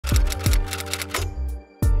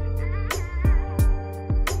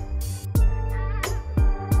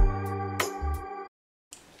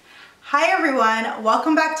Hi everyone,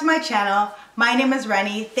 welcome back to my channel. My name is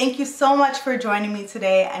Reni. Thank you so much for joining me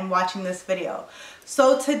today and watching this video.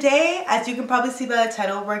 So today, as you can probably see by the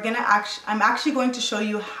title, I'm actually going to show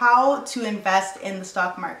you how to invest in the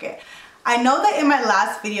stock market. I know that in my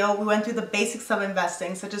last video, we went through the basics of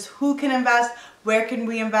investing, such as who can invest, where can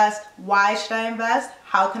we invest, why should I invest,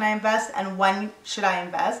 how can I invest, and when should I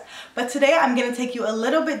invest. But today I'm going to take you a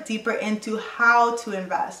little bit deeper into how to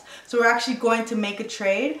invest. So we're actually going to make a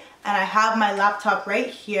trade, and I have my laptop right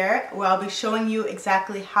here where I'll be showing you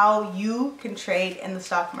exactly how you can trade in the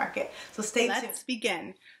stock market. So stay tuned. Let's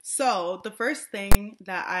begin. So the first thing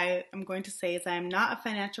that I am going to say is I am not a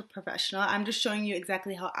financial professional. I'm just showing you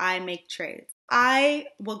exactly how I make trades. I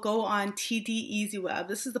will go on TD EasyWeb.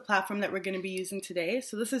 This is the platform that we're going to be using today.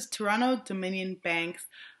 So this is Toronto Dominion Bank's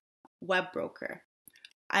web broker.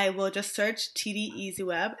 I will just search TD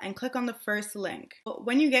EasyWeb and click on the first link.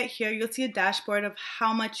 When you get here, you'll see a dashboard of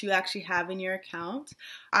how much you actually have in your account.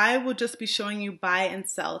 I will just be showing you buy and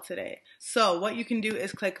sell today. So what you can do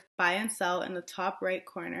is click buy and sell in the top right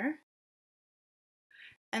corner.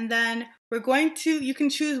 And then you can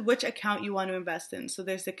choose which account you want to invest in. So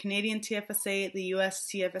there's the Canadian TFSA, the US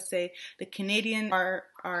TFSA, the Canadian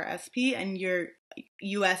RRSP, and your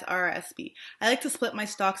US RRSP. I like to split my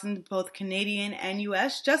stocks into both Canadian and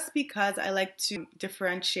US just because I like to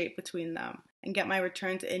differentiate between them and get my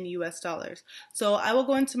returns in US dollars. So I will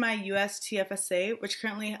go into my US TFSA, which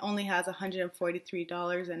currently only has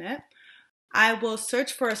 $143 in it. I will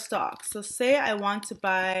search for a stock. So say I want to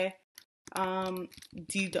buy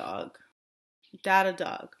Datadog.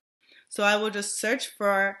 So I will just search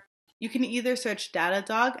for, you can either search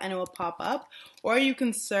Datadog and it will pop up, or you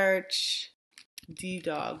can search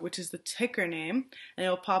DDOG, which is the ticker name, and it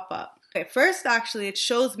will pop up. Okay, first actually it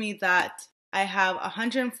shows me that I have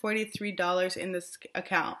 $143 in this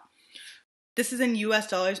account. This is in US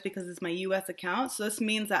dollars because it's my US account, so this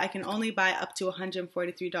means that I can only buy up to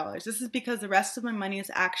 $143. This is because the rest of my money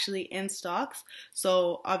is actually in stocks,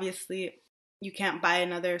 so obviously you can't buy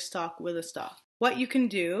another stock with a stock. What you can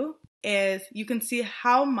do is you can see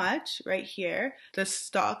how much right here the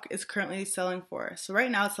stock is currently selling for. So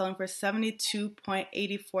right now it's selling for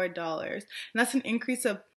 $72.84, and that's an increase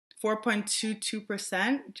of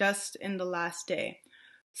 4.22% just in the last day.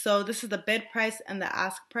 So this is the bid price and the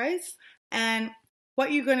ask price. And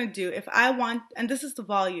what you're going to do, and this is the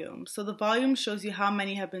volume. So the volume shows you how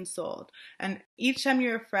many have been sold. And each time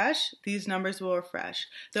you refresh, these numbers will refresh.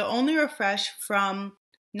 They'll only refresh from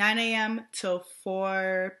 9 a.m. till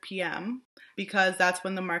 4 p.m. because that's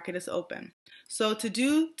when the market is open. So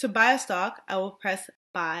to buy a stock, I will press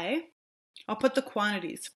buy. I'll put the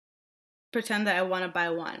quantities. Pretend that I want to buy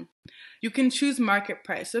one. You can choose market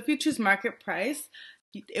price. So if you choose market price,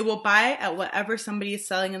 it will buy at whatever somebody is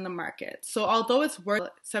selling in the market. So although it's worth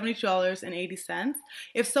 $72.80,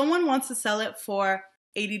 if someone wants to sell it for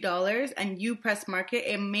 $80 and you press market,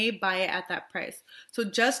 it may buy it at that price. So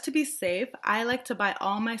just to be safe, I like to buy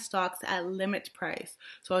all my stocks at limit price.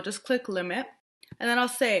 So I'll just click limit, and then I'll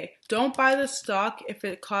say, don't buy the stock if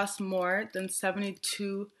it costs more than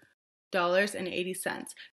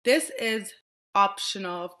 $72.80. This is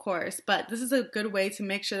optional, of course, but this is a good way to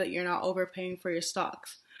make sure that you're not overpaying for your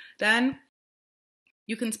stocks. Then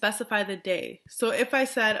you can specify the day. So if I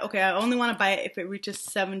said, okay, I only want to buy it if it reaches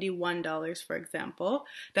 $71, for example,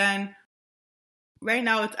 then right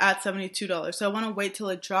now it's at $72. So I want to wait till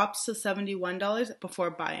it drops to $71 before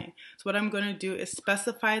buying. So what I'm going to do is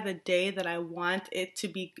specify the day that I want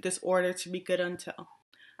this order to be good until.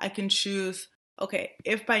 I can choose, okay,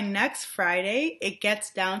 if by next Friday it gets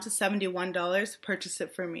down to $71, purchase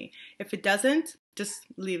it for me. If it doesn't, just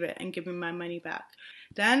leave it and give me my money back.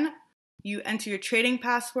 Then you enter your trading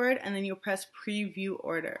password and then you'll press preview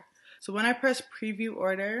order. So when I press preview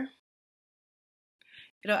order,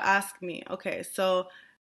 it'll ask me, okay, so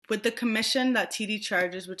with the commission that TD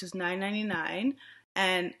charges, which is $9.99,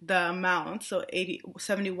 and the amount, so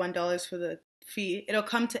 $71 for the fee, it'll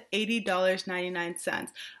come to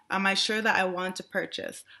 $80.99. Am I sure that I want to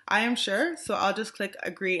purchase? I am sure, so I'll just click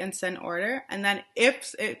agree and send order, and then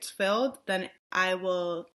if it's filled, then I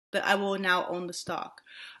will now own the stock.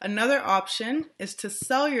 Another option is to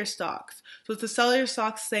sell your stocks. So to sell your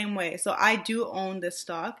stocks, same way. So I do own this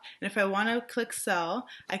stock, and if I want to click sell,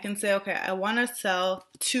 I can say, okay, I want to sell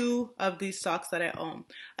 2 of these stocks that I own.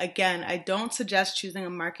 Again, I don't suggest choosing a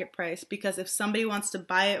market price because if somebody wants to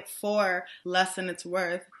buy it for less than it's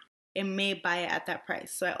worth, it may buy it at that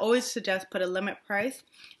price. So I always suggest put a limit price.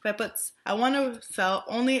 If I want to sell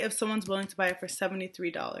only if someone's willing to buy it for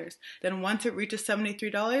 $73. Then once it reaches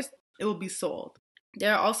 $73, it will be sold.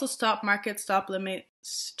 There are also stop market, stop limit,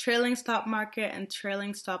 trailing stop market, and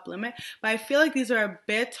trailing stop limit. But I feel like these are a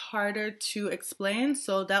bit harder to explain,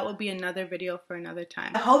 so that will be another video for another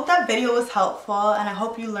time. I hope that video was helpful, and I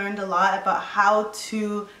hope you learned a lot about how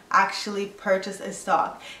to actually purchase a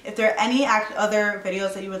stock. If there are any other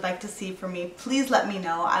videos that you would like to see from me, please let me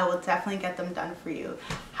know. I will definitely get them done for you.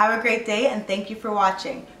 Have a great day, and thank you for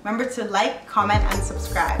watching. Remember to like, comment, and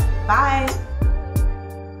subscribe. Bye!